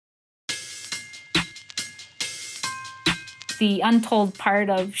the untold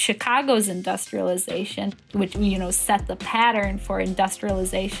part of Chicago's industrialization, which, set the pattern for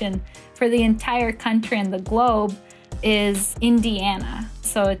industrialization for the entire country and the globe, is Indiana.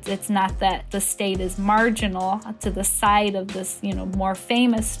 So it's not that the state is marginal to the side of this, more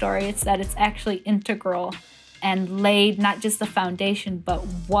famous story. It's that it's actually integral and laid not just the foundation, but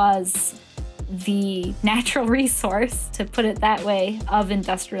was the natural resource, to put it that way, of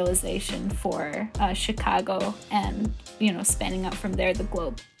industrialization for Chicago and, spanning out from there the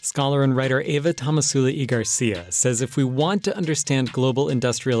globe. Scholar and writer Ava Tomasula y Garcia says if we want to understand global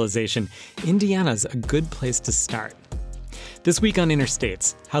industrialization, Indiana's a good place to start. This week on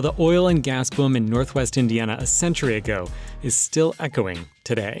Interstates, how the oil and gas boom in Northwest Indiana a century ago is still echoing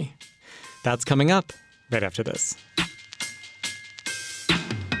today. That's coming up right after this.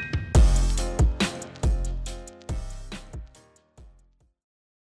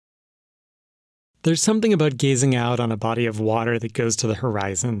 There's something about gazing out on a body of water that goes to the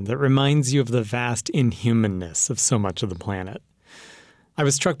horizon that reminds you of the vast inhumanness of so much of the planet. I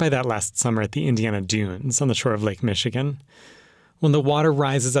was struck by that last summer at the Indiana Dunes on the shore of Lake Michigan. When the water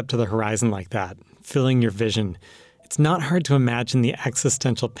rises up to the horizon like that, filling your vision, it's not hard to imagine the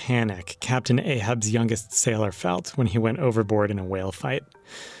existential panic Captain Ahab's youngest sailor felt when he went overboard in a whale fight.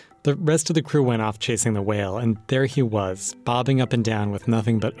 The rest of the crew went off chasing the whale, and there he was, bobbing up and down with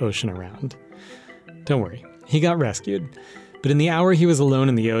nothing but ocean around. Don't worry, he got rescued. But in the hour he was alone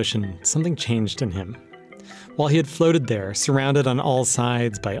in the ocean, something changed in him. While he had floated there, surrounded on all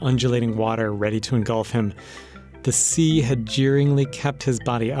sides by undulating water ready to engulf him, the sea had jeeringly kept his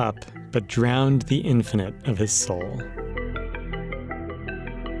body up, but drowned the infinite of his soul.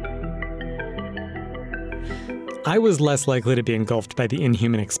 I was less likely to be engulfed by the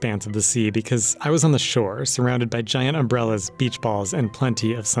inhuman expanse of the sea because I was on the shore, surrounded by giant umbrellas, beach balls, and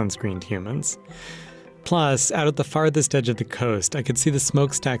plenty of sunscreened humans. Plus, out at the farthest edge of the coast, I could see the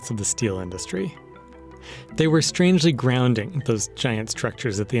smokestacks of the steel industry. They were strangely grounding, those giant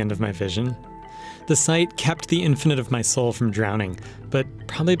structures at the end of my vision. The sight kept the infinite of my soul from drowning, but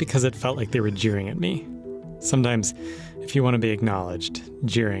probably because it felt like they were jeering at me. Sometimes, if you want to be acknowledged,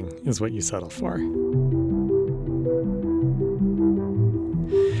 jeering is what you settle for.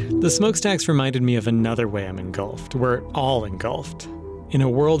 The smokestacks reminded me of another way I'm engulfed. We're all engulfed. In a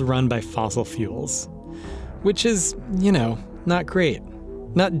world run by fossil fuels. Which is, not great.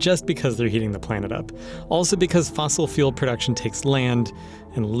 Not just because they're heating the planet up, also because fossil fuel production takes land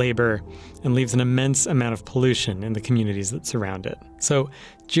and labor and leaves an immense amount of pollution in the communities that surround it. So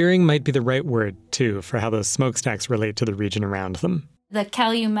jeering might be the right word, too, for how those smokestacks relate to the region around them. The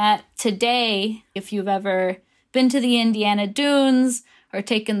Calumet today, if you've ever been to the Indiana Dunes or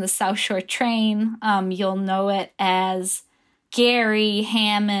taken the South Shore train, you'll know it as Gary,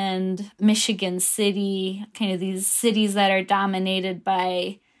 Hammond, Michigan City, kind of these cities that are dominated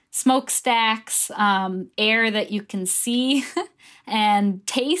by smokestacks, air that you can see and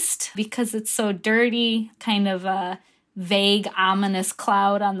taste because it's so dirty, kind of a vague, ominous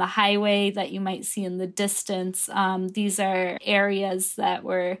cloud on the highway that you might see in the distance. These are areas that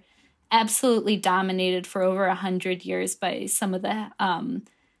were absolutely dominated for over 100 years by some of the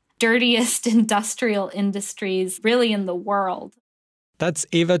dirtiest industrial industries really in the world. That's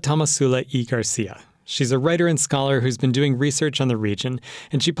Ava Tomasula y Garcia. She's a writer and scholar who's been doing research on the region,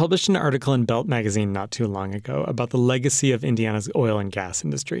 and she published an article in Belt magazine not too long ago about the legacy of Indiana's oil and gas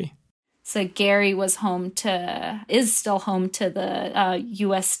industry. So Gary is still home to the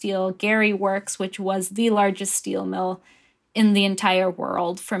U.S. Steel Gary Works, which was the largest steel mill in the entire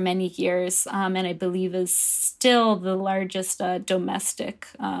world for many years, and I believe is still the largest domestic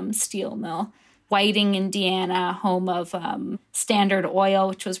steel mill. Whiting, Indiana, home of Standard Oil,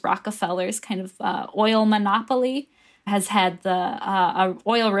 which was Rockefeller's kind of oil monopoly, has had the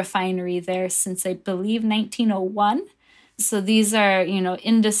oil refinery there since, I believe, 1901. So these are,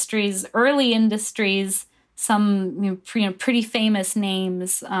 industries, early industries, some pretty famous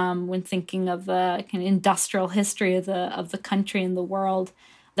names when thinking of the kind of industrial history of the country and the world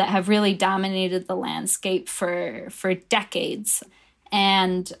that have really dominated the landscape for decades.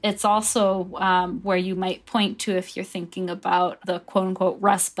 And it's also where you might point to if you're thinking about the quote-unquote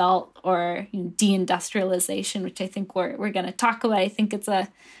Rust Belt or deindustrialization, which I think we're going to talk about. I think it's a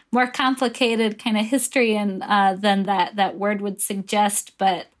more complicated kind of history and than that word would suggest.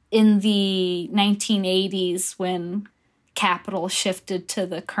 But in the 1980s, when capital shifted to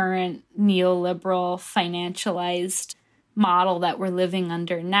the current neoliberal financialized model that we're living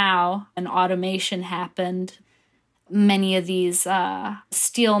under now, and automation happened, many of these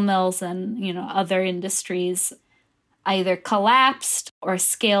steel mills and other industries either collapsed or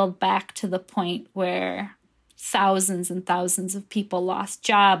scaled back to the point where thousands and thousands of people lost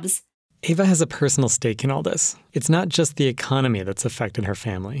jobs. Ava has a personal stake in all this. It's not just the economy that's affected her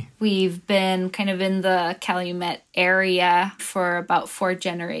family. We've been kind of in the Calumet area for about 4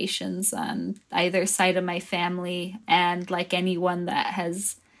 generations on either side of my family. And like anyone that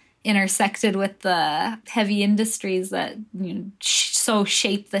has intersected with the heavy industries that so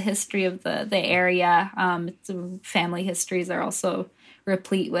shape the history of the area, family histories are also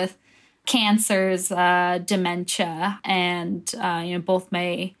replete with cancers, dementia, and both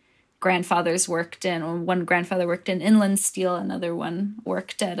my grandfathers worked one grandfather worked in inland steel, another one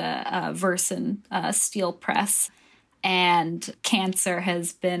worked at a Verson steel press. And cancer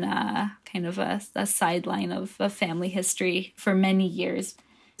has been kind of a sideline of family history for many years.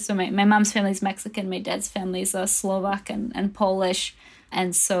 So my mom's family is Mexican, my dad's family is Slovak and Polish.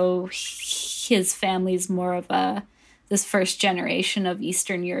 And so his family is more of this first generation of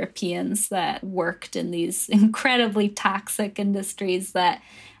Eastern Europeans that worked in these incredibly toxic industries that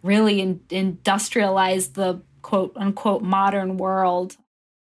really industrialized the quote-unquote modern world.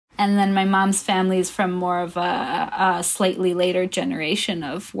 And then my mom's family is from more of a slightly later generation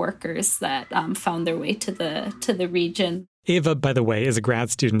of workers that found their way to the region. Ava, by the way, is a grad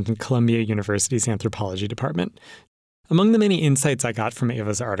student in Columbia University's anthropology department. Among the many insights I got from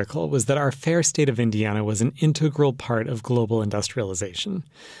Ava's article was that our fair state of Indiana was an integral part of global industrialization.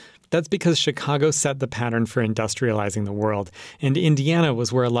 That's because Chicago set the pattern for industrializing the world, and Indiana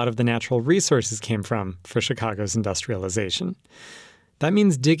was where a lot of the natural resources came from for Chicago's industrialization. That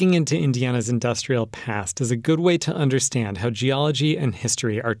means digging into Indiana's industrial past is a good way to understand how geology and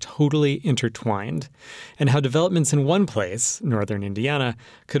history are totally intertwined, and how developments in one place, northern Indiana,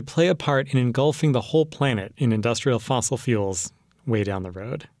 could play a part in engulfing the whole planet in industrial fossil fuels way down the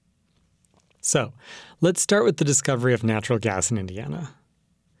road. So, let's start with the discovery of natural gas in Indiana.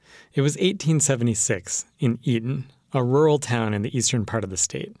 It was 1876 in Eaton, a rural town in the eastern part of the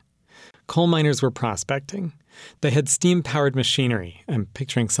state. Coal miners were prospecting. They had steam-powered machinery. I'm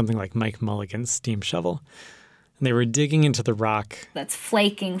picturing something like Mike Mulligan's steam shovel. And they were digging into the rock that's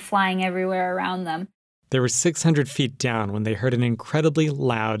flaking, flying everywhere around them. They were 600 feet down when they heard an incredibly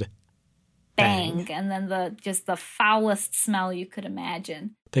loud bang. And then the foulest smell you could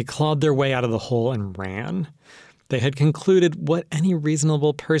imagine. They clawed their way out of the hole and ran. They had concluded what any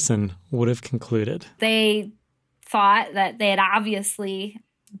reasonable person would have concluded. They thought that they had obviously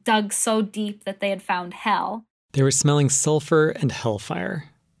dug so deep that they had found hell. They were smelling sulfur and hellfire.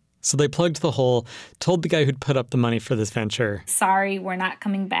 So they plugged the hole, told the guy who'd put up the money for this venture, "Sorry, we're not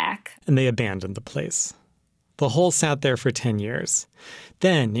coming back." And they abandoned the place. The hole sat there for 10 years.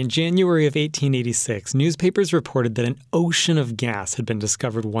 Then, in January of 1886, newspapers reported that an ocean of gas had been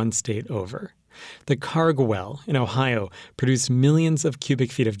discovered one state over. The Carg well in Ohio produced millions of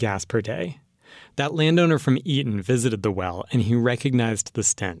cubic feet of gas per day. That landowner from Eaton visited the well, and he recognized the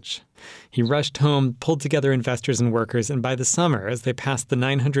stench. He rushed home, pulled together investors and workers, and by the summer, as they passed the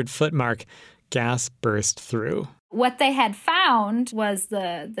 900-foot mark, gas burst through. What they had found was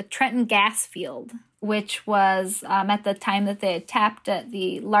the Trenton gas field, which was, at the time that they had tapped it,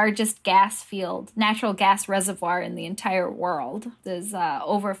 the largest gas field, natural gas reservoir in the entire world. There's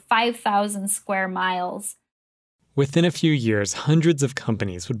over 5,000 square miles. Within a few years, hundreds of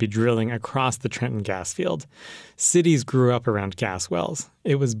companies would be drilling across the Trenton gas field. Cities grew up around gas wells.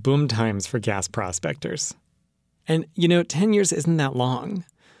 It was boom times for gas prospectors. And, 10 years isn't that long.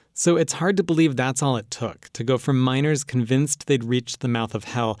 So it's hard to believe that's all it took, to go from miners convinced they'd reached the mouth of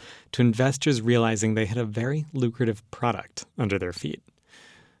hell to investors realizing they had a very lucrative product under their feet.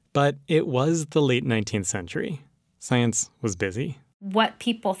 But it was the late 19th century. Science was busy. What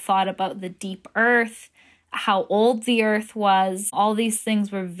people thought about the deep earth, how old the earth was, all these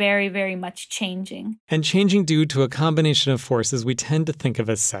things were very, very much changing. And changing due to a combination of forces we tend to think of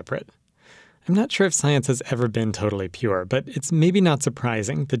as separate. I'm not sure if science has ever been totally pure, but it's maybe not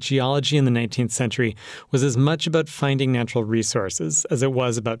surprising that geology in the 19th century was as much about finding natural resources as it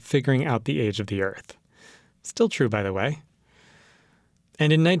was about figuring out the age of the Earth. Still true, by the way.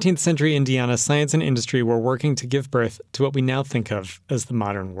 And in 19th century Indiana, science and industry were working to give birth to what we now think of as the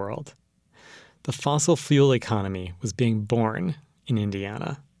modern world. The fossil fuel economy was being born in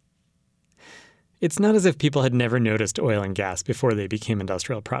Indiana. It's not as if people had never noticed oil and gas before they became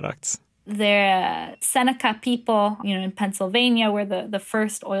industrial products. The Seneca people, in Pennsylvania, where the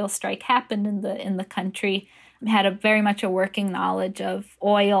first oil strike happened in the country, had very much a working knowledge of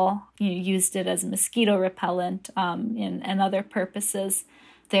oil. Used it as a mosquito repellent and other purposes.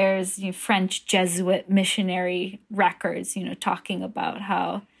 There's French Jesuit missionary records, talking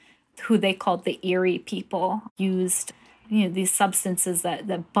about who they called the Erie people used these substances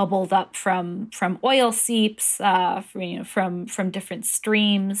that bubbled up from oil seeps, from different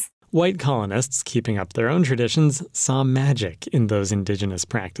streams. White colonists, keeping up their own traditions, saw magic in those indigenous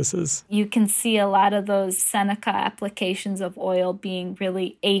practices. You can see a lot of those Seneca applications of oil being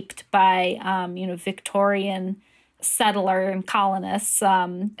really aped by, Victorian settler and colonists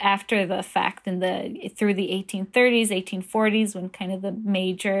after the fact through the 1830s, 1840s, when kind of the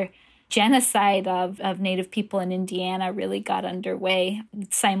major genocide of Native people in Indiana really got underway.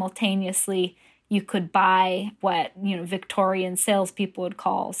 Simultaneously, you could buy what, Victorian salespeople would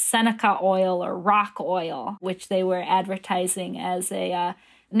call Seneca oil or rock oil, which they were advertising as a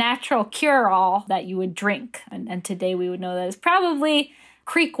natural cure-all that you would drink. And today we would know that is probably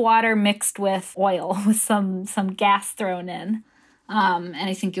creek water mixed with oil with some gas thrown in. And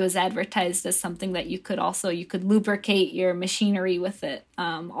I think it was advertised as something that you could lubricate your machinery with it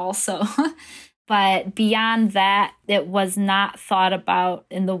also. But beyond that, it was not thought about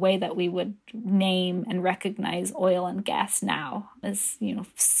in the way that we would name and recognize oil and gas now as,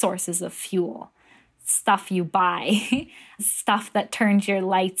 sources of fuel, stuff you buy, stuff that turns your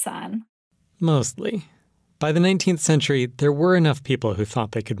lights on. Mostly. By the 19th century, there were enough people who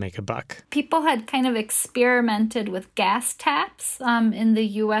thought they could make a buck. People had kind of experimented with gas taps in the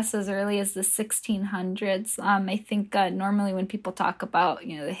U.S. as early as the 1600s. I think normally when people talk about,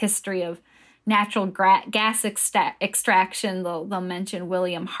 the history of natural gas extraction, they'll mention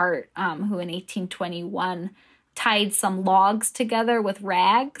William Hart, who in 1821 tied some logs together with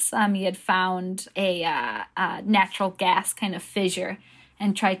rags. He had found a natural gas kind of fissure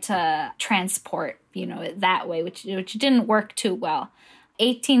and tried to transport, it that way, which didn't work too well.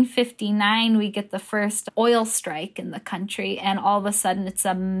 1859, we get the first oil strike in the country, and all of a sudden it's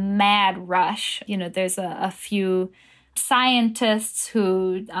a mad rush. There's a few scientists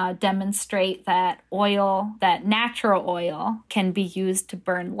who demonstrate that natural oil can be used to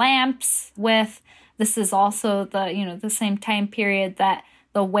burn lamps with. This is also the same time period that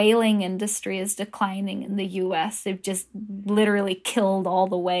the whaling industry is declining in the U.S. They've just literally killed all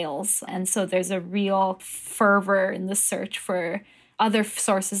the whales. And so there's a real fervor in the search for other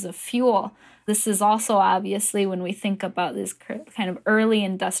sources of fuel. This is also obviously when we think about this kind of early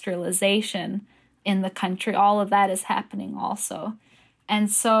industrialization in the country, all of that is happening also.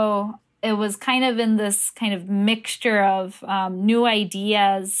 And so it was kind of in this kind of mixture of new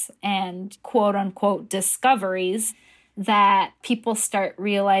ideas and quote unquote discoveries that people start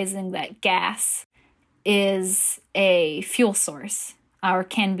realizing that gas is a fuel source or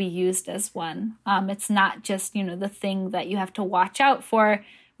can be used as one. It's not just, the thing that you have to watch out for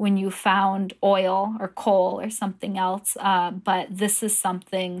when you found oil or coal or something else, but this is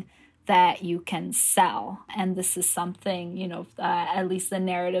something that you can sell. And this is something, at least the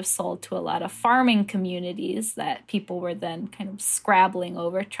narrative sold to a lot of farming communities that people were then kind of scrabbling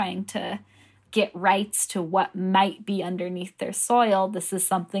over, trying to get rights to what might be underneath their soil. This is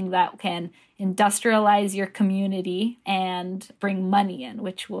something that can industrialize your community and bring money in,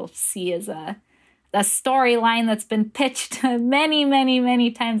 which we'll see as a storyline that's been pitched many, many,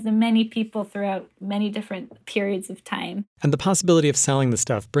 many times to many people throughout many different periods of time. And the possibility of selling the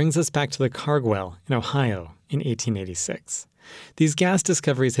stuff brings us back to the Cargwell in Ohio in 1886. These gas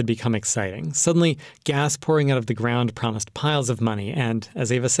discoveries had become exciting. Suddenly, gas pouring out of the ground promised piles of money and,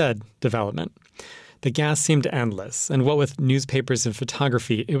 as Ava said, development. The gas seemed endless, and what with newspapers and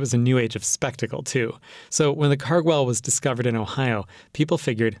photography, it was a new age of spectacle, too. So when the Cargwell was discovered in Ohio, people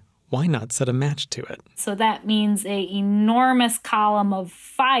figured, why not set a match to it? So that means an enormous column of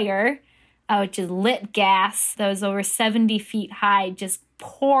fire, which is lit gas that was over 70 feet high, just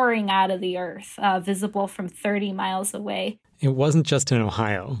pouring out of the earth, visible from 30 miles away. It wasn't just in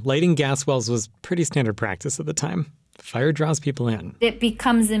Ohio. Lighting gas wells was pretty standard practice at the time. Fire draws people in. It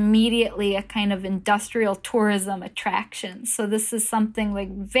becomes immediately a kind of industrial tourism attraction. So this is something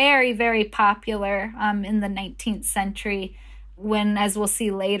like very, very popular in the 19th century when, as we'll see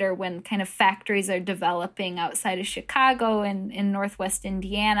later, when kind of factories are developing outside of Chicago and in northwest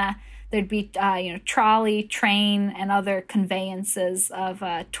Indiana, there'd be trolley, train, and other conveyances of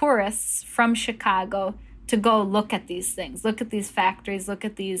tourists from Chicago to go look at these things, look at these factories, look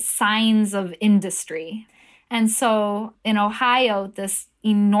at these signs of industry. And so in Ohio, this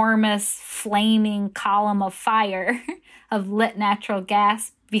enormous flaming column of fire of lit natural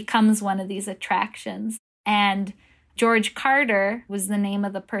gas becomes one of these attractions. And George Carter was the name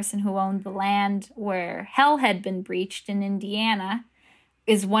of the person who owned the land where hell had been breached in Indiana,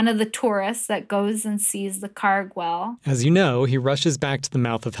 is one of the tourists that goes and sees the Cargwell. As you know, he rushes back to the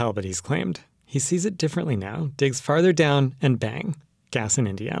mouth of hell that he's claimed. He sees it differently now, digs farther down, and bang, gas in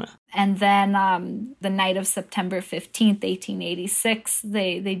Indiana. And then the night of September 15th, 1886,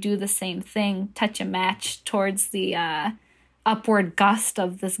 they do the same thing, touch a match towards the upward gust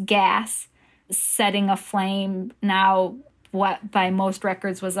of this gas, setting aflame now what by most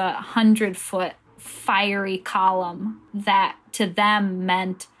records was 100-foot fiery column that to them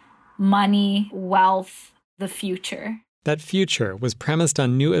meant money, wealth, the future. That future was premised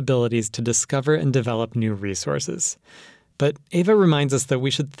on new abilities to discover and develop new resources. But Ava reminds us that we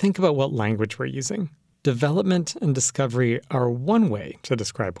should think about what language we're using. Development and discovery are one way to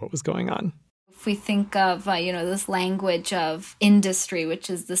describe what was going on. If we think of, this language of industry, which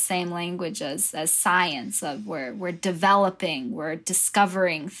is the same language as science, of we're developing, we're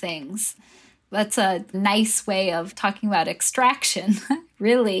discovering things. That's a nice way of talking about extraction.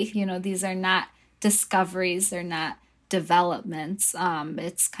 Really, these are not discoveries, they're not developments.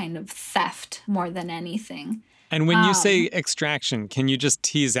 It's kind of theft more than anything. And when you say extraction, can you just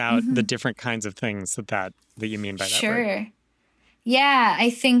tease out the different kinds of things that you mean by that word? Sure. Yeah,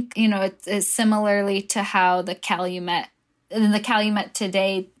 I think, it's similarly to how in the Calumet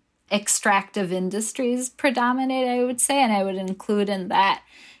today, extractive industries predominate, I would say, and I would include in that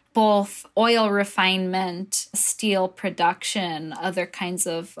both oil refinement, steel production, other kinds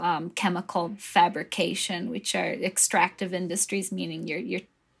of chemical fabrication, which are extractive industries, meaning you're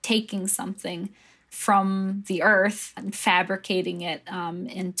taking something from the earth and fabricating it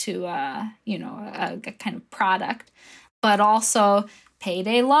into a kind of product. But also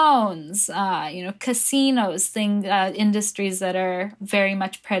payday loans, casinos, industries that are very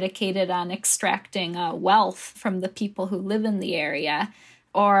much predicated on extracting wealth from the people who live in the area,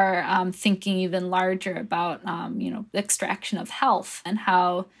 or thinking even larger about, extraction of health and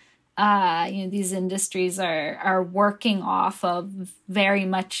how, these industries are working off of very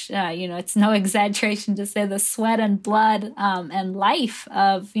much, it's no exaggeration to say the sweat and blood and life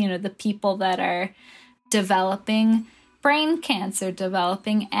of, the people that are developing brain cancer,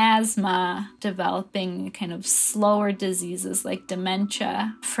 developing asthma, developing kind of slower diseases like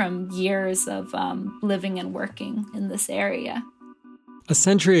dementia from years of living and working in this area. A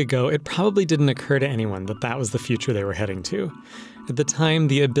century ago, it probably didn't occur to anyone that was the future they were heading to. At the time,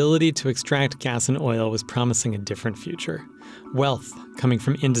 the ability to extract gas and oil was promising a different future. Wealth coming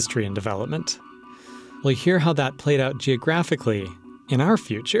from industry and development. We'll hear how that played out geographically in our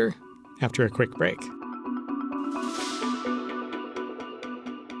future after a quick break.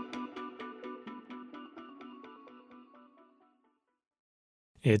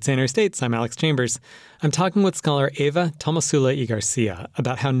 It's Interstates. I'm Alex Chambers. I'm talking with scholar Ava Tomasula y Garcia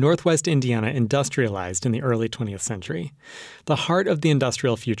about how Northwest Indiana industrialized in the early 20th century. The heart of the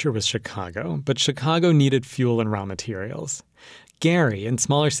industrial future was Chicago, but Chicago needed fuel and raw materials. Gary and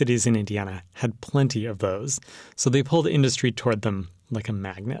smaller cities in Indiana had plenty of those, so they pulled industry toward them like a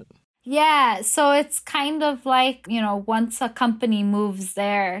magnet. Yeah, so it's kind of like, once a company moves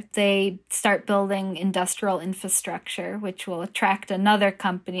there, they start building industrial infrastructure, which will attract another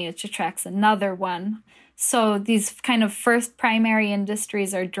company, which attracts another one. So these kind of first primary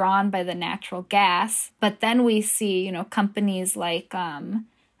industries are drawn by the natural gas. But then we see, companies like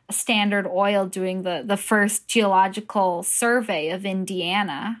Standard Oil doing the first geological survey of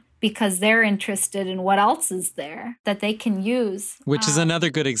Indiana, because they're interested in what else is there that they can use. Which is another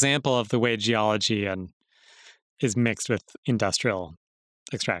good example of the way geology is mixed with industrial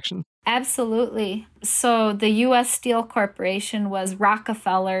extraction. Absolutely. So the U.S. Steel Corporation was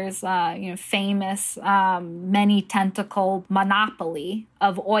Rockefeller's famous many-tentacled monopoly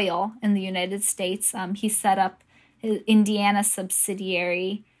of oil in the United States. He set up his Indiana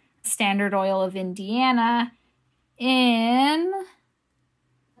subsidiary, Standard Oil of Indiana, in...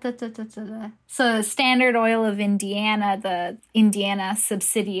 So Standard Oil of Indiana, the Indiana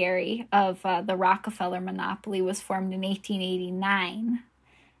subsidiary of the Rockefeller monopoly, was formed in 1889.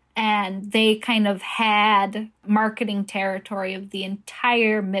 And they kind of had marketing territory of the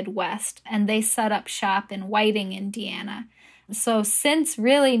entire Midwest. And they set up shop in Whiting, Indiana. So since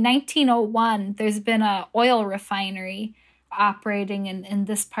really 1901, there's been an oil refinery operating in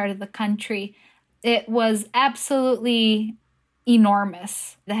this part of the country. It was absolutely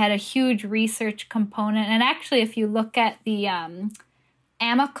enormous. They had a huge research component. And actually, if you look at the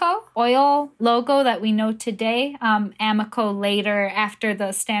Amoco oil logo that we know today, Amoco later, after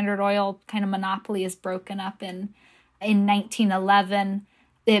the Standard Oil kind of monopoly is broken up in 1911,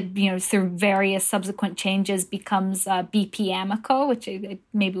 it, through various subsequent changes, becomes BP Amoco, which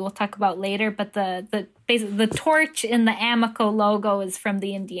maybe we'll talk about later. But basically the torch in the Amoco logo is from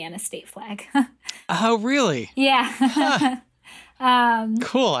the Indiana state flag. Oh, really? Yeah.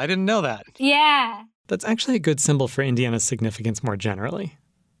 Cool. I didn't know that. Yeah. that's actually a good symbol for Indiana's significance more generally.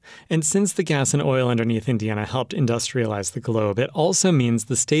 And since the gas and oil underneath Indiana helped industrialize the globe, it also means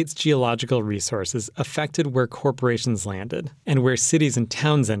the state's geological resources affected where corporations landed, and where cities and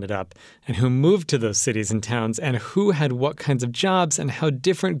towns ended up, and who moved to those cities and towns, and who had what kinds of jobs, and how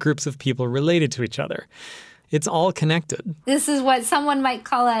different groups of people related to each other. It's all connected. This is what someone might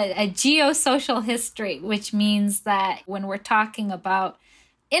call a geosocial history, which means that when we're talking about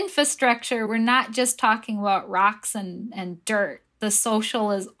infrastructure, we're not just talking about rocks and dirt. The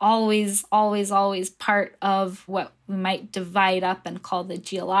social is always, always, always part of what we might divide up and call the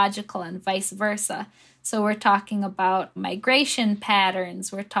geological, and vice versa. So we're talking about migration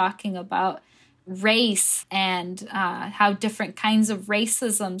patterns. We're talking about race and how different kinds of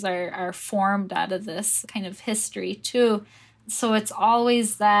racisms are formed out of this kind of history too. So it's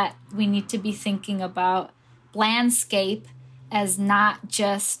always that we need to be thinking about landscape as not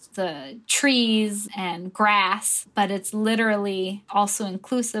just the trees and grass, but it's literally also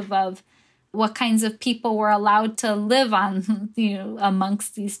inclusive of what kinds of people were allowed to live on,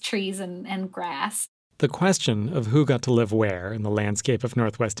 amongst these trees and grass. The question of who got to live where in the landscape of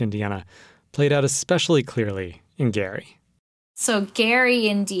Northwest Indiana played out especially clearly in Gary. So Gary,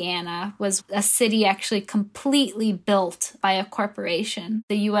 Indiana, was a city actually completely built by a corporation.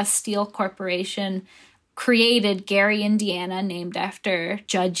 The U.S. Steel Corporation created Gary, Indiana, named after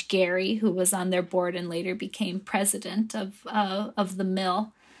Judge Gary, who was on their board and later became president of the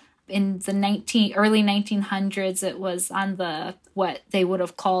mill. In the early 1900s, it was on the what they would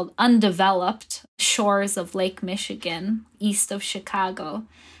have called undeveloped shores of Lake Michigan, east of Chicago.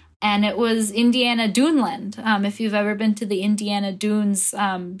 And it was Indiana Duneland. If you've ever been to the Indiana Dunes,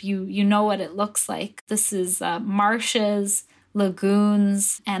 you know what it looks like. This is marshes,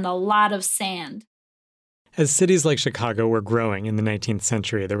 lagoons, and a lot of sand. As cities like Chicago were growing in the 19th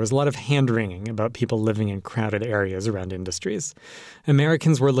century, there was a lot of hand-wringing about people living in crowded areas around industries.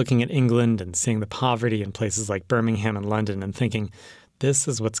 Americans were looking at England and seeing the poverty in places like Birmingham and London and thinking, this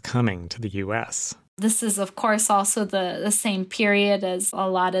is what's coming to the U.S. This is, of course, also the same period as a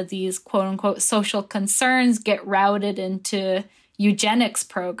lot of these quote-unquote social concerns get routed into eugenics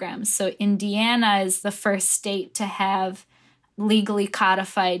programs. So Indiana is the first state to have legally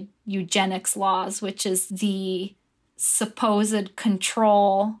codified eugenics laws, which is the supposed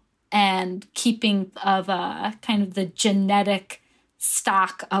control and keeping of a kind of the genetic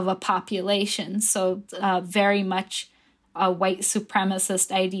stock of a population. So very much a white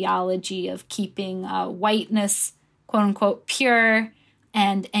supremacist ideology of keeping whiteness, quote unquote, pure,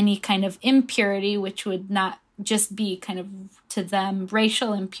 and any kind of impurity, which would not just be kind of to them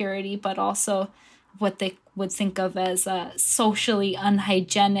racial impurity, but also what they would think of as socially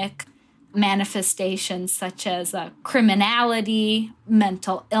unhygienic manifestations such as criminality,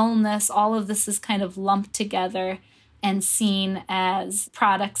 mental illness. All of this is kind of lumped together and seen as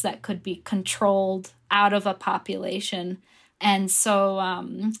products that could be controlled out of a population. And so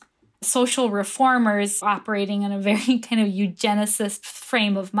social reformers operating in a very kind of eugenicist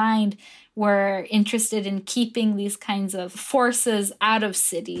frame of mind were interested in keeping these kinds of forces out of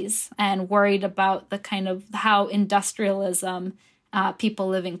cities and worried about the kind of how industrialism, people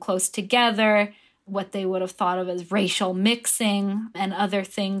living close together, what they would have thought of as racial mixing and other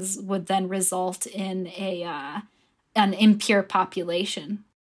things would then result in an impure population.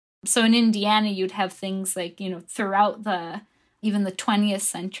 So in Indiana, you'd have things like, throughout even the 20th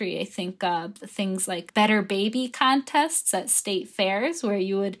century, I think things like better baby contests at state fairs where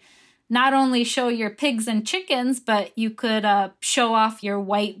you would not only show your pigs and chickens, but you could show off your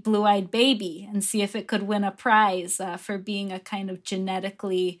white blue-eyed baby and see if it could win a prize for being a kind of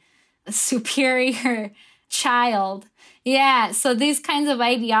genetically superior child. Yeah, so these kinds of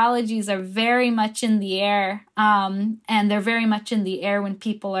ideologies are very much in the air, and they're very much in the air when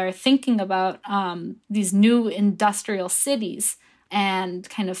people are thinking about these new industrial cities and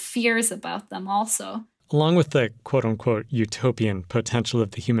kind of fears about them also. Along with the quote-unquote utopian potential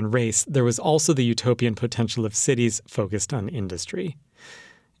of the human race, there was also the utopian potential of cities focused on industry.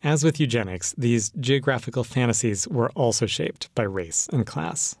 As with eugenics, these geographical fantasies were also shaped by race and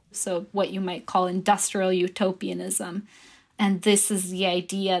class. So what you might call industrial utopianism. And this is the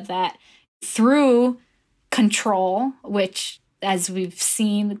idea that through control, which, as we've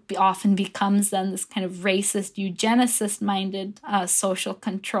seen, often becomes then this kind of racist, eugenicist-minded social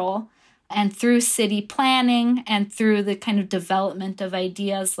control, and through city planning and through the kind of development of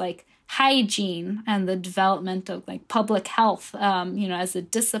ideas like hygiene and the development of like public health, as a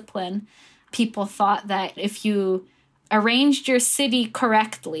discipline, people thought that if you arranged your city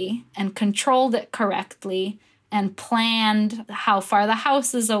correctly and controlled it correctly and planned how far the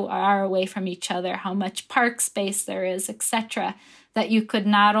houses are away from each other, how much park space there is, etc., that you could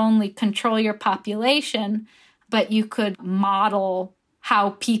not only control your population, but you could model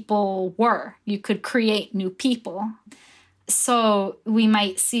how people were. You could create new people. So we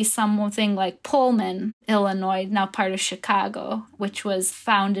might see something like Pullman, Illinois, now part of Chicago, which was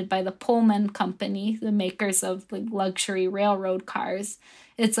founded by the Pullman Company, the makers of like luxury railroad cars.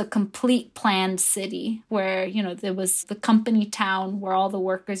 It's a complete planned city where, there was the company town where all the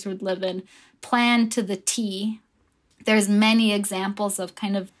workers would live in, planned to the T. There's many examples of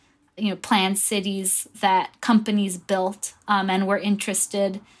kind of, planned cities that companies built and were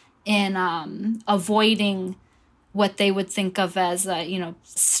interested in avoiding what they would think of as,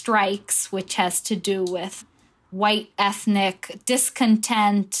 strikes, which has to do with white ethnic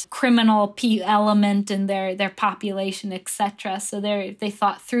discontent, criminal element in their population, etc. So they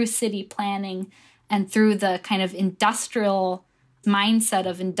thought through city planning and through the kind of industrial mindset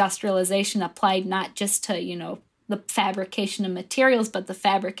of industrialization applied not just to, the fabrication of materials, but the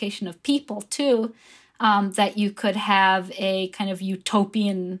fabrication of people too, that you could have a kind of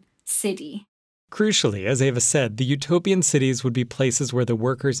utopian city. Crucially, as Ava said, the utopian cities would be places where the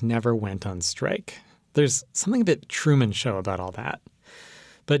workers never went on strike. There's something a bit Truman Show about all that.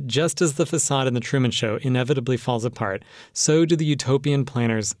 But just as the facade in the Truman Show inevitably falls apart, so do the utopian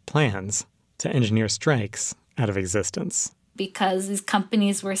planners' plans to engineer strikes out of existence. Because these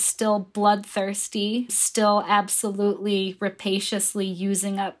companies were still bloodthirsty, still absolutely rapaciously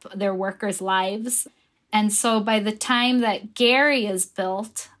using up their workers' lives. And so by the time that Gary is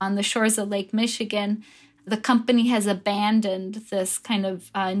built on the shores of Lake Michigan, the company has abandoned this kind of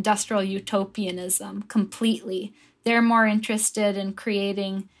industrial utopianism completely. They're more interested in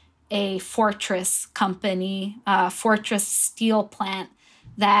creating a fortress company, a fortress steel plant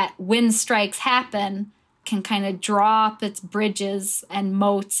that when strikes happen can kind of draw up its bridges and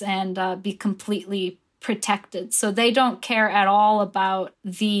moats and be completely protected. So they don't care at all about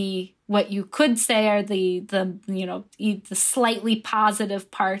what you could say are the slightly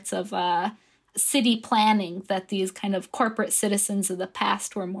positive parts of city planning that these kind of corporate citizens of the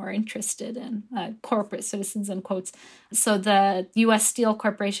past were more interested in, corporate citizens in quotes. So the U.S. Steel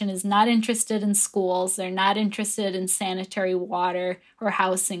Corporation is not interested in schools. They're not interested in sanitary water or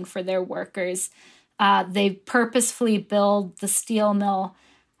housing for their workers. They purposefully build the steel mill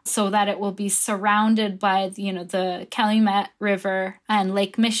so that it will be surrounded by, the Calumet River and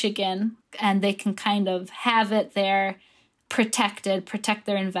Lake Michigan, and they can kind of have it there protect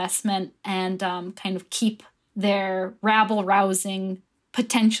their investment, and kind of keep their rabble-rousing,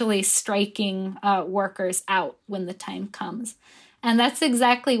 potentially striking workers out when the time comes. And that's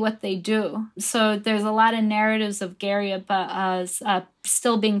exactly what they do. So there's a lot of narratives of Gary about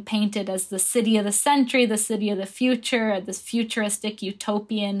still being painted as the city of the century, the city of the future, this futuristic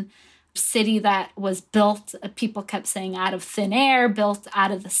utopian city that was built, people kept saying, out of thin air, built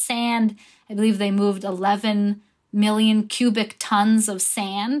out of the sand. I believe they moved 11 million cubic tons of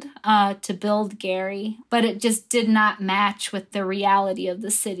sand to build Gary, but it just did not match with the reality of the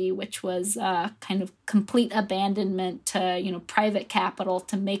city, which was kind of complete abandonment to private capital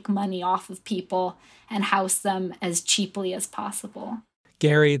to make money off of people and house them as cheaply as possible.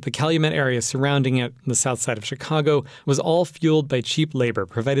 Gary, the Calumet area surrounding it, the south side of Chicago, was all fueled by cheap labor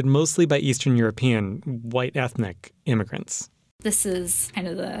provided mostly by Eastern European, white ethnic immigrants. This is kind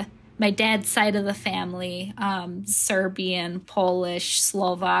of my dad's side of the family, Serbian, Polish,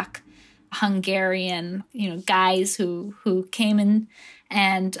 Slovak, Hungarian, guys who came in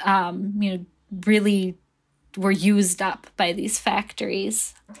and, really were used up by these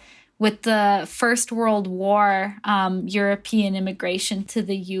factories. With the First World War, European immigration to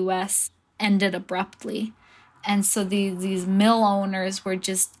the U.S. ended abruptly. And so these mill owners were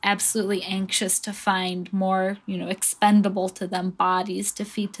just absolutely anxious to find more, expendable to them bodies to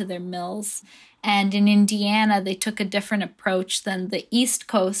feed to their mills. And in Indiana, they took a different approach than the East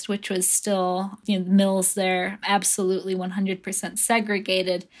Coast, which was still, mills there absolutely 100%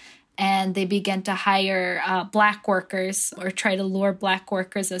 segregated. And they began to hire black workers or try to lure black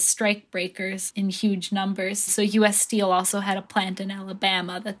workers as strike breakers in huge numbers. So U.S. Steel also had a plant in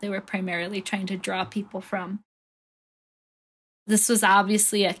Alabama that they were primarily trying to draw people from. This was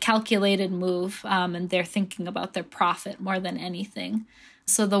obviously a calculated move, and they're thinking about their profit more than anything.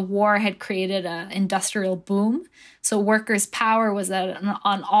 So the war had created an industrial boom. So workers' power was at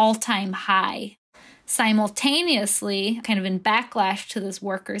an all-time high. Simultaneously, kind of in backlash to this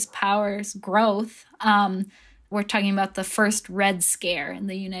workers' power's growth, We're talking about the first Red Scare in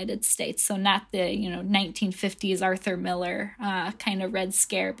the United States. So not the, 1950s Arthur Miller kind of Red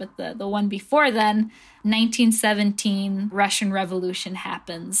Scare, but the one before then, 1917, Russian Revolution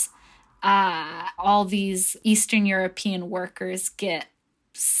happens. All these Eastern European workers get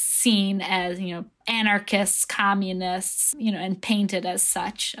seen as, anarchists, communists, and painted as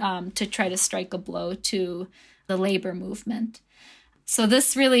such to try to strike a blow to the labor movement. So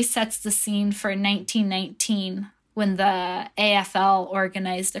this really sets the scene for 1919 when the AFL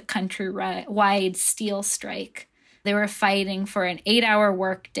organized a countrywide steel strike. They were fighting for an 8-hour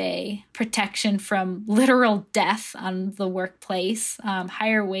workday, protection from literal death on the workplace,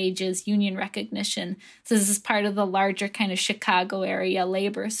 higher wages, union recognition. So this is part of the larger kind of Chicago area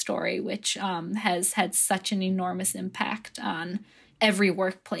labor story, which has had such an enormous impact on every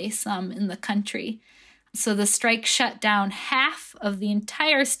workplace in the country. So the strike shut down half of the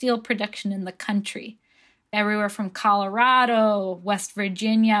entire steel production in the country. Everywhere from Colorado, West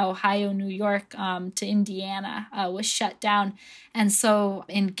Virginia, Ohio, New York, to Indiana was shut down. And so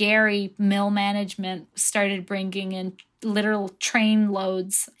in Gary, mill management started bringing in literal train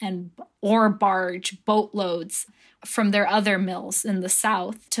loads and ore barge boat loads from their other mills in the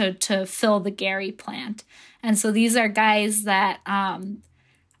South to fill the Gary plant. And so these are guys that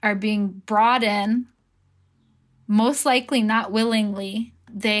are being brought in, most likely not willingly.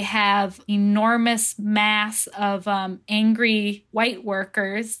 They have enormous mass of angry white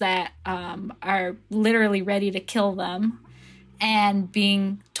workers that are literally ready to kill them, and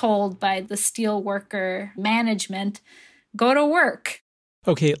being told by the steel worker management, go to work.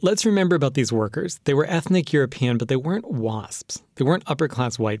 Okay, let's remember about these workers. They were ethnic European, but they weren't WASPs. They weren't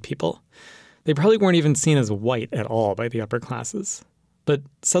upper-class white people. They probably weren't even seen as white at all by the upper classes. But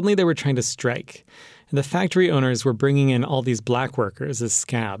suddenly they were trying to strike. And the factory owners were bringing in all these black workers as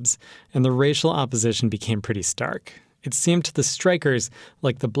scabs, and the racial opposition became pretty stark. It seemed to the strikers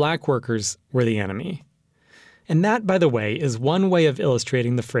like the black workers were the enemy. And that, by the way, is one way of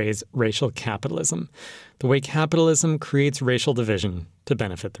illustrating the phrase racial capitalism, the way capitalism creates racial division to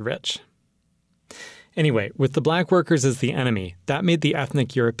benefit the rich. Anyway, with the black workers as the enemy, that made the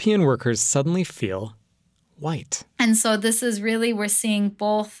ethnic European workers suddenly feel white. And so this is really, we're seeing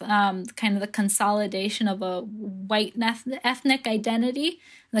both kind of the consolidation of a white ethnic identity,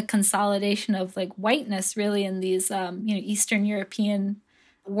 the consolidation of like whiteness really in these Eastern European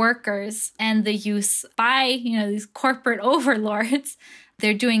workers, and the use by these corporate overlords.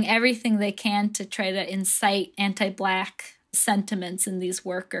 They're doing everything they can to try to incite anti-black sentiments in these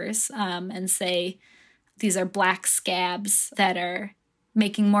workers, and say these are black scabs that are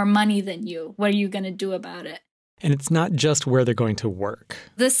making more money than you. What are you going to do about it? And it's not just where they're going to work.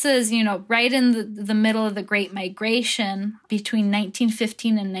 This is, right in the middle of the Great Migration. Between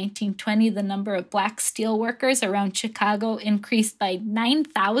 1915 and 1920, the number of black steel workers around Chicago increased by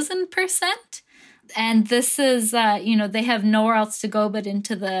 9,000%. And this is, they have nowhere else to go but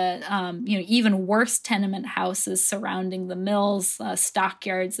into the, even worse tenement houses surrounding the mills,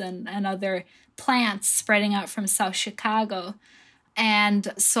 stockyards, and other plants spreading out from South Chicago.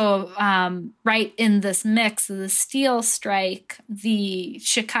 And so right in this mix of the steel strike, the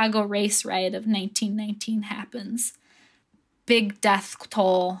Chicago race riot of 1919 happens. Big death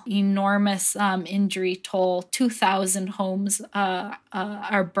toll, enormous injury toll. 2,000 homes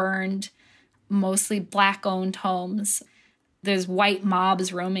are burned, mostly black-owned homes. There's white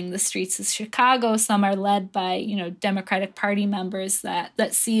mobs roaming the streets of Chicago. Some are led by, Democratic Party members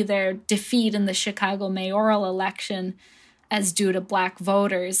that see their defeat in the Chicago mayoral election as due to black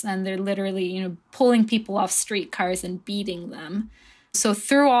voters, and they're literally, pulling people off streetcars and beating them. So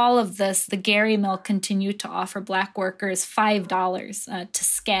through all of this, the Gary Mill continued to offer black workers $5 to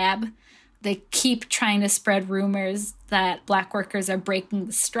scab. They keep trying to spread rumors that black workers are breaking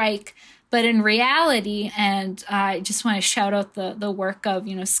the strike. But in reality, and I just want to shout out the work of,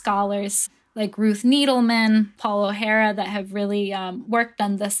 scholars like Ruth Needleman, Paul O'Hara, that have really worked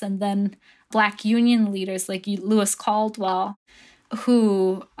on this, and then Black union leaders like Lewis Caldwell,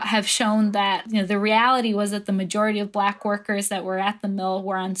 who have shown that the reality was that the majority of black workers that were at the mill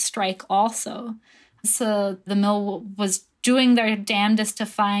were on strike also. So the mill was doing their damnedest to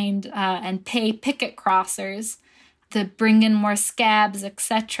find and pay picket crossers to bring in more scabs,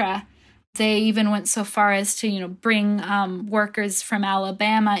 etc. They even went so far as to bring workers from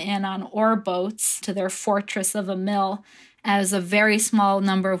Alabama in on ore boats to their fortress of a mill as a very small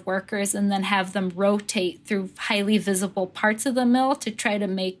number of workers, and then have them rotate through highly visible parts of the mill to try to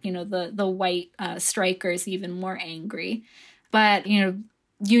make, the white strikers even more angry. But,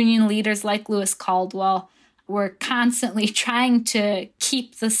 union leaders like Lewis Caldwell were constantly trying to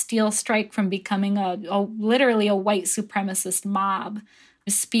keep the steel strike from becoming literally a white supremacist mob,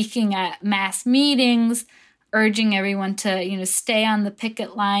 speaking at mass meetings, urging everyone to, stay on the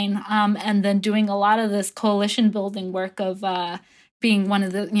picket line, and then doing a lot of this coalition building work of being one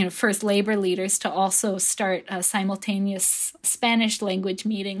of the, first labor leaders to also start simultaneous Spanish language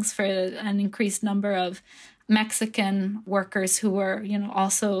meetings for an increased number of Mexican workers who were,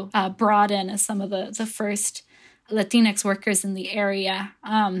 also brought in as some of the first Latinx workers in the area.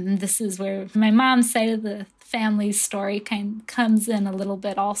 This is where my mom's side of the family story kind of comes in a little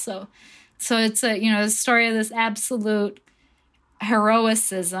bit also. So it's a story of this absolute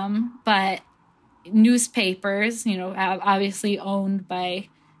heroicism, but newspapers, obviously owned by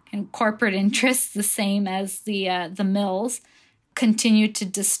kind of corporate interests, the same as the mills, continue to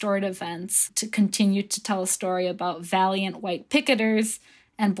distort events, to continue to tell a story about valiant white picketers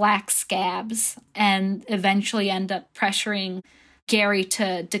and black scabs, and eventually end up pressuring Gary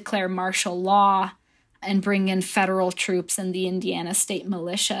to declare martial law and bring in federal troops and the Indiana State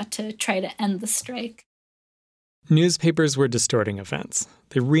Militia to try to end the strike. Newspapers were distorting events.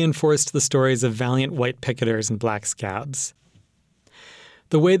 They reinforced the stories of valiant white picketers and black scabs.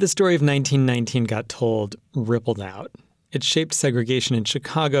 The way the story of 1919 got told rippled out. It shaped segregation in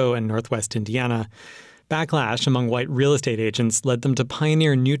Chicago and Northwest Indiana. Backlash among white real estate agents led them to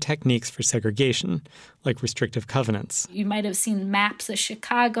pioneer new techniques for segregation, like restrictive covenants. You might have seen maps of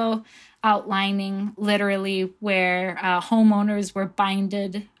Chicago outlining literally where homeowners were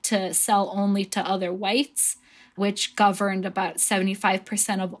binded to sell only to other whites, which governed about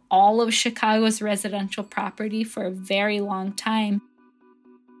 75% of all of Chicago's residential property for a very long time.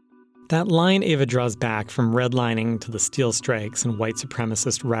 That line Ava draws back from redlining to the steel strikes and white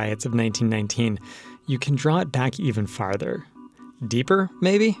supremacist riots of 1919, you can draw it back even farther. Deeper,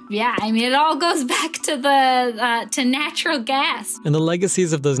 maybe? Yeah, it all goes back to to natural gas. And the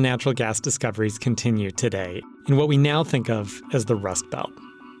legacies of those natural gas discoveries continue today in what we now think of as the Rust Belt.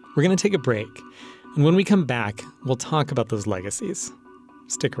 We're going to take a break, and when we come back, we'll talk about those legacies.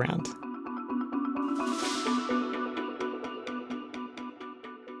 Stick around.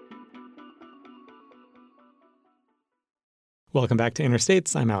 Welcome back to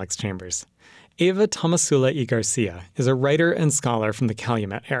Interstates. I'm Alex Chambers. Ava Tomasula y Garcia is a writer and scholar from the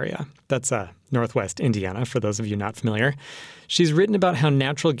Calumet area. That's northwest Indiana, for those of you not familiar. She's written about how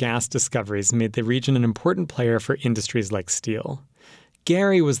natural gas discoveries made the region an important player for industries like steel.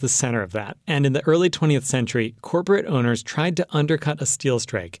 Gary was the center of that, and in the early 20th century, corporate owners tried to undercut a steel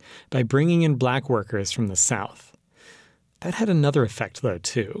strike by bringing in black workers from the South. That had another effect, though,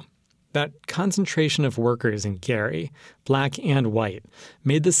 too. That concentration of workers in Gary, black and white,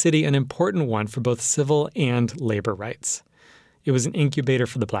 made the city an important one for both civil and labor rights. It was an incubator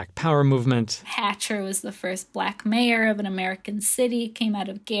for the Black Power movement. Hatcher was the first black mayor of an American city, came out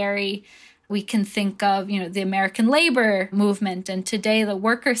of Gary. We can think of, the American labor movement, and today the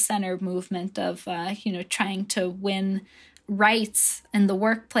worker center movement of, trying to win rights in the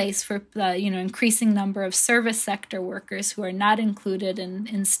workplace for the, increasing number of service sector workers who are not included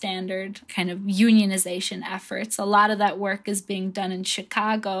in standard kind of unionization efforts. A lot of that work is being done in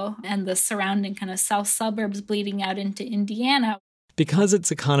Chicago and the surrounding kind of south suburbs bleeding out into Indiana. Because its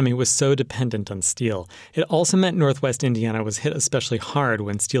economy was so dependent on steel, it also meant Northwest Indiana was hit especially hard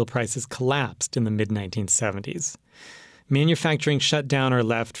when steel prices collapsed in the mid-1970s. Manufacturing shut down or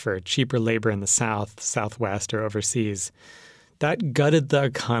left for cheaper labor in the South, Southwest, or overseas. That gutted the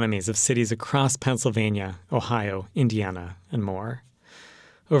economies of cities across Pennsylvania, Ohio, Indiana, and more.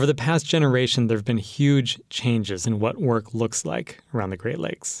 Over the past generation, there have been huge changes in what work looks like around the Great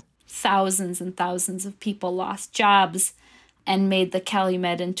Lakes. Thousands and thousands of people lost jobs and made the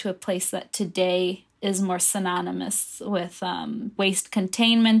Calumet into a place that today is more synonymous with waste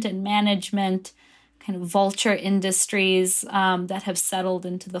containment and management, kind of vulture industries that have settled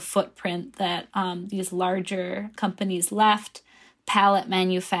into the footprint that these larger companies left, pallet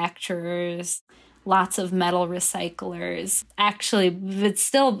manufacturers, lots of metal recyclers. Actually, it's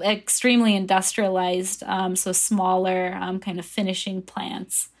still extremely industrialized, so smaller kind of finishing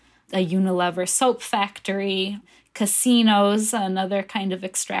plants, a Unilever soap factory, casinos, another kind of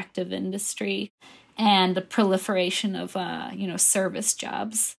extractive industry, and the proliferation of, service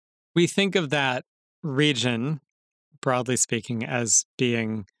jobs. We think of that region, broadly speaking, as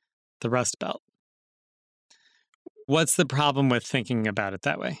being the Rust Belt. What's the problem with thinking about it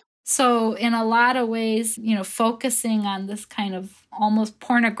that way? So in a lot of ways, focusing on this kind of almost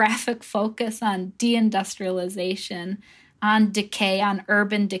pornographic focus on deindustrialization, on decay, on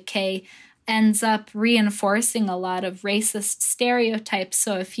urban decay, ends up reinforcing a lot of racist stereotypes.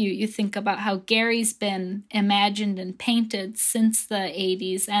 So if you think about how Gary's been imagined and painted since the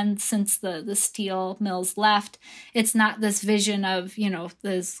 80s and since the steel mills left, it's not this vision of,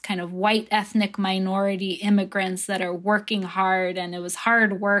 this kind of white ethnic minority immigrants that are working hard, and it was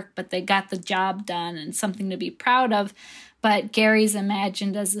hard work, but they got the job done and something to be proud of. But Gary's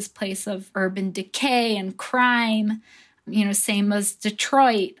imagined as this place of urban decay and crime, same as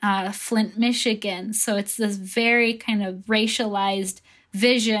Detroit, Flint, Michigan. So it's this very kind of racialized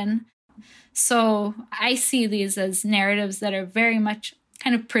vision. So I see these as narratives that are very much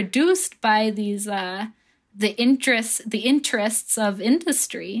kind of produced by these the interests of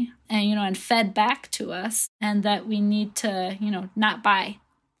industry, and and fed back to us, and that we need to not buy.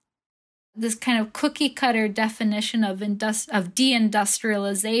 This kind of cookie cutter definition of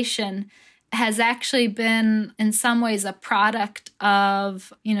deindustrialization has actually been in some ways a product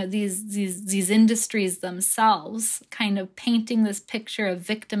of these industries themselves, kind of painting this picture of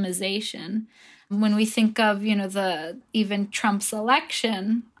victimization. When we think of even Trump's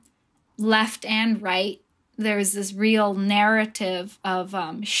election, left and right, there's this real narrative of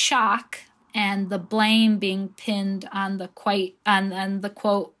shock and the blame being pinned on the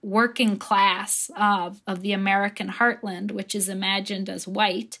quote working class of the American heartland, which is imagined as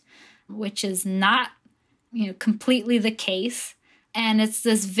white, which is not completely the case. And it's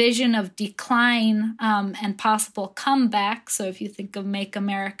this vision of decline and possible comeback. So if you think of Make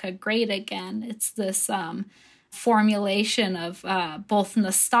America Great Again, it's this formulation of both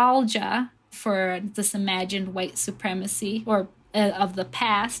nostalgia for this imagined white supremacy or of the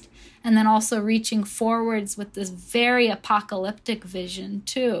past, and then also reaching forwards with this very apocalyptic vision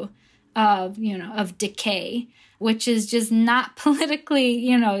too of decay, which is just not politically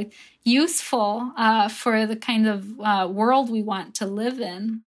useful for the kind of world we want to live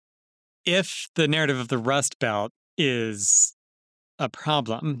in. If the narrative of the Rust Belt is a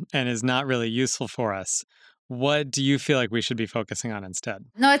problem and is not really useful for us, what do you feel like we should be focusing on instead?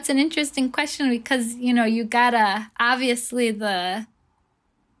 No, it's an interesting question because, you gotta, obviously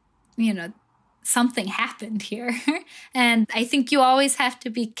something happened here. And I think you always have to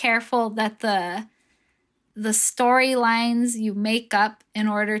be careful that the storylines you make up in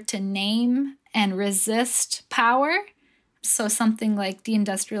order to name and resist power. So something like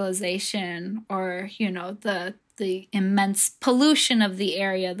deindustrialization or, the immense pollution of the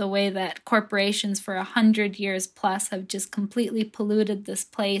area, the way that corporations for 100 years plus have just completely polluted this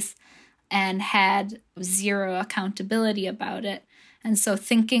place and had zero accountability about it. And so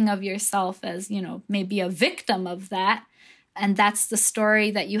thinking of yourself as, maybe a victim of that, and that's the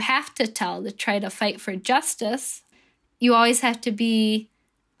story that you have to tell to try to fight for justice, you always have to be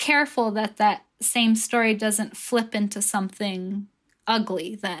careful that that same story doesn't flip into something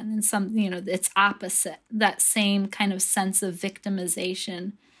ugly then, and its opposite. That same kind of sense of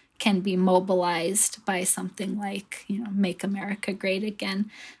victimization can be mobilized by something like, Make America Great Again.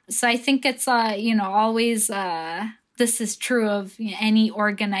 So I think it's, always, this is true of any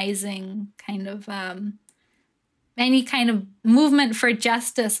organizing kind of, any kind of movement for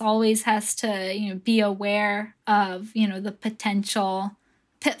justice always has to, be aware of, the potential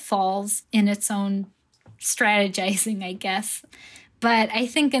pitfalls in its own strategizing, I guess. But I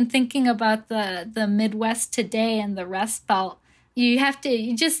think in thinking about the Midwest today and the Rust Belt, you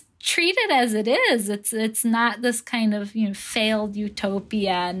just treat it as it is. It's not this kind of failed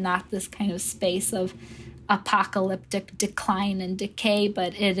utopia, not this kind of space of apocalyptic decline and decay,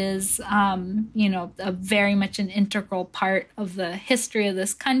 but it is a very much an integral part of the history of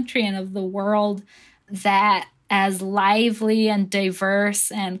this country and of the world, that as lively and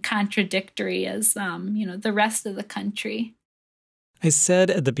diverse and contradictory as the rest of the country. I said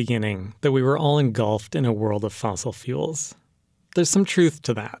at the beginning that we were all engulfed in a world of fossil fuels. There's some truth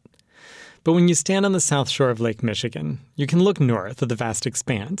to that. But when you stand on the south shore of Lake Michigan, you can look north at the vast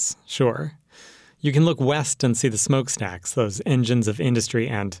expanse, sure. You can look west and see the smokestacks, those engines of industry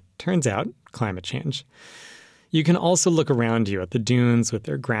and, turns out, climate change. You can also look around you at the dunes with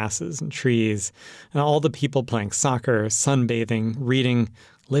their grasses and trees, and all the people playing soccer, sunbathing, reading,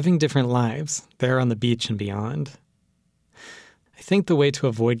 living different lives there on the beach and beyond. I think the way to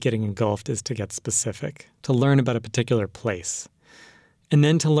avoid getting engulfed is to get specific, to learn about a particular place, and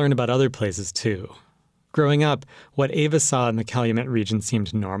then to learn about other places too. Growing up, what Ava saw in the Calumet region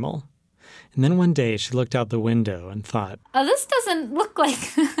seemed normal. And then one day she looked out the window and thought, oh, this doesn't look like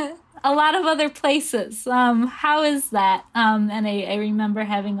a lot of other places. How is that? And I remember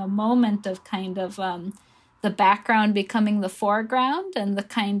having a moment of kind of the background becoming the foreground and the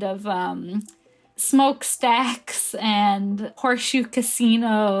kind of smokestacks and Horseshoe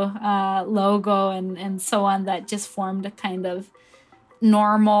Casino logo and so on that just formed a kind of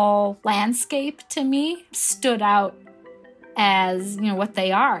normal landscape to me, stood out as, what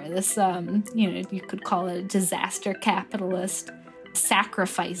they are. This, you could call it a disaster capitalist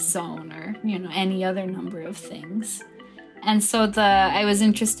sacrifice zone or, any other number of things. And so I was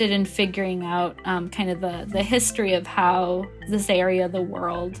interested in figuring out kind of the history of how this area of the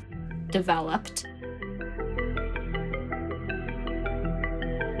world developed.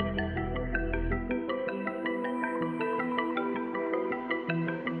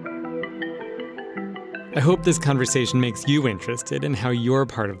 I hope this conversation makes you interested in how your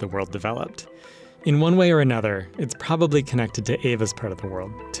part of the world developed. In one way or another, it's probably connected to Ava's part of the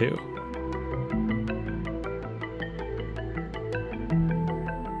world, too.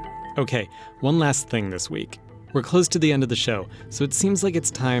 Okay, one last thing this week. We're close to the end of the show, so it seems like it's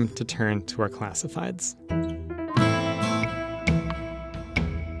time to turn to our classifieds.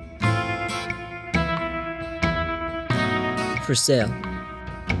 For sale.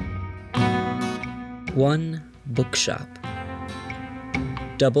 One bookshop.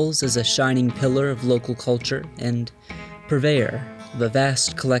 Doubles as a shining pillar of local culture and purveyor of a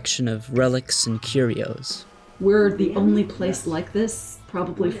vast collection of relics and curios. We're the only place like this,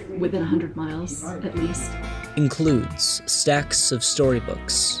 probably within 100 miles at least. Includes stacks of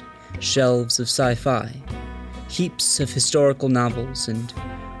storybooks, shelves of sci-fi, heaps of historical novels, and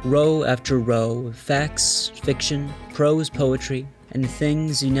row after row of facts, fiction, prose poetry, and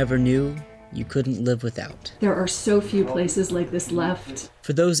things you never knew you couldn't live without. There are so few places like this left.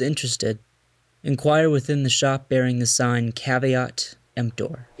 For those interested, inquire within the shop bearing the sign Caveat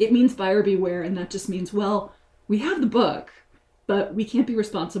Emptor. It means buyer beware, and that just means, well, we have the book, but we can't be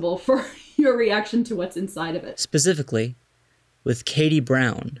responsible for your reaction to what's inside of it. Specifically, with Katie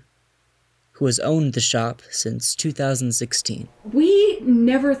Brown, who has owned the shop since 2016. We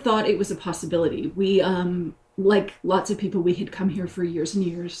never thought it was a possibility. We, like lots of people, we had come here for years and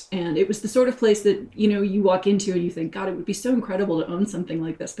years, and it was the sort of place that, you walk into and you think, God, it would be so incredible to own something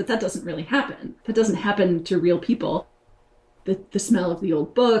like this, but that doesn't really happen. That doesn't happen to real people. The smell of the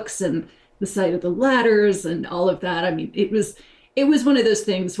old books and the sight of the ladders and all of that. I mean, it was one of those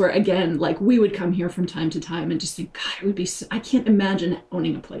things where, again, like, we would come here from time to time and just think, God, it would be I can't imagine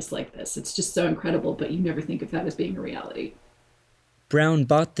owning a place like this. It's just so incredible, but you never think of that as being a reality. Brown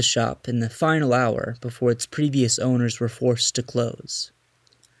bought the shop in the final hour before its previous owners were forced to close.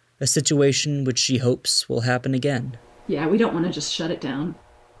 A situation which she hopes will happen again. Yeah, we don't want to just shut it down.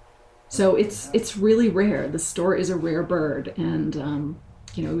 So it's really rare. The store is a rare bird, and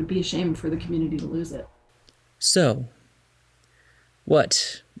it would be a shame for the community to lose it. So,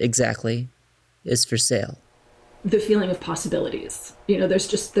 what exactly is for sale? The feeling of possibilities.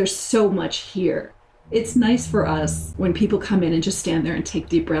 There's so much here. It's nice for us when people come in and just stand there and take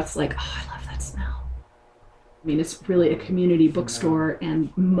deep breaths like, oh, I love that smell. I mean, it's really a community bookstore,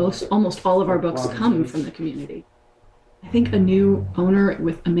 and almost all of our books come from the community. I think a new owner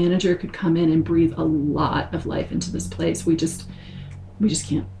with a manager could come in and breathe a lot of life into this place. We just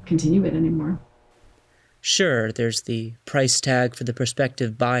can't continue it anymore. Sure, there's the price tag for the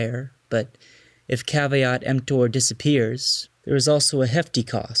prospective buyer, but if Caveat Emptor disappears, there is also a hefty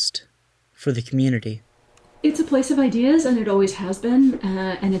cost for the community. It's a place of ideas, and it always has been,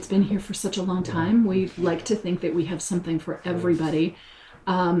 and it's been here for such a long time. We like to think that we have something for everybody.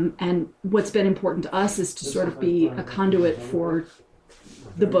 And what's been important to us is to sort of be a conduit for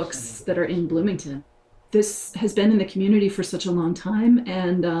the books that are in Bloomington. This has been in the community for such a long time,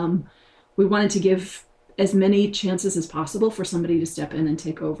 and we wanted to give as many chances as possible for somebody to step in and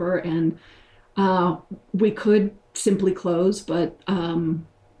take over. And we could simply close, but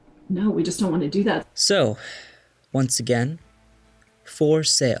no, we just don't want to do that. So, once again, for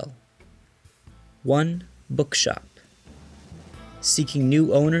sale. One bookshop. Seeking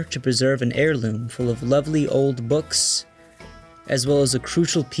new owner to preserve an heirloom full of lovely old books, as well as a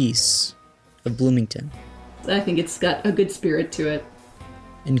crucial piece of Bloomington. I think it's got a good spirit to it.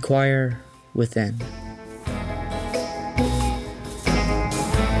 Inquire within.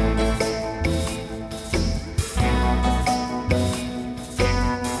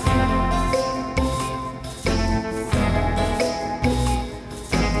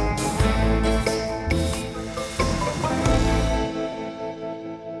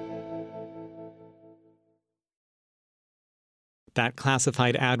 That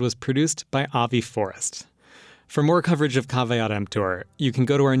classified ad was produced by Avi Forrest. For more coverage of Caveat Emptor, you can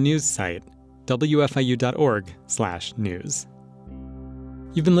go to our news site, wfiu.org/news.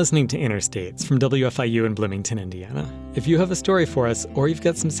 You've been listening to Interstates from WFIU in Bloomington, Indiana. If you have a story for us, or you've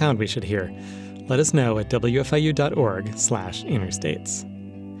got some sound we should hear, Let us know at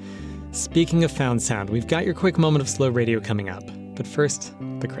wfiu.org/interstates. Speaking of found sound, we've got your quick moment of slow radio coming up. But first,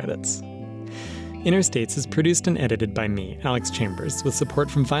 the credits. Interstates is produced and edited by me, Alex Chambers, with support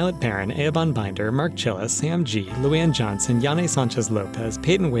from Violet Barron, Eoban Binder, Mark Chilla, Sam G., Luann Johnson, Yane Sanchez-Lopez,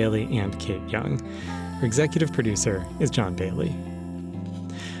 Peyton Whaley, and Kate Young. Our executive producer is John Bailey.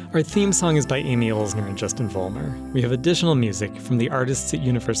 Our theme song is by Amy Olsner and Justin Vollmer. We have additional music from the artists at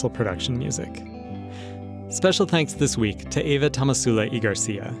Universal Production Music. Special thanks this week to Ava Tomasula y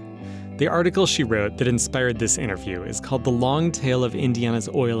Garcia. The article she wrote that inspired this interview is called The Long Tale of Indiana's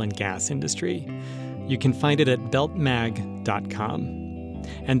Oil and Gas Industry. You can find it at beltmag.com.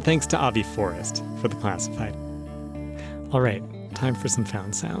 And thanks to Avi Forrest for the classified. All right, time for some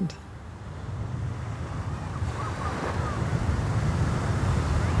found sound.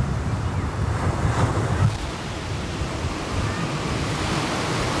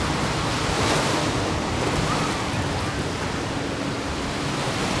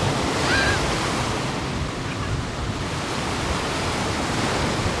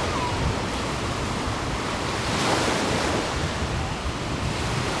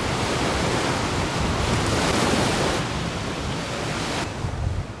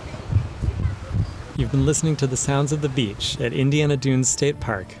 You've been listening to The Sounds of the Beach at Indiana Dunes State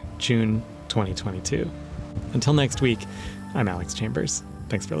Park, June 2022. Until next week, I'm Alex Chambers.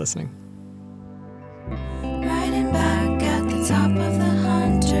 Thanks for listening. Riding back at the top of the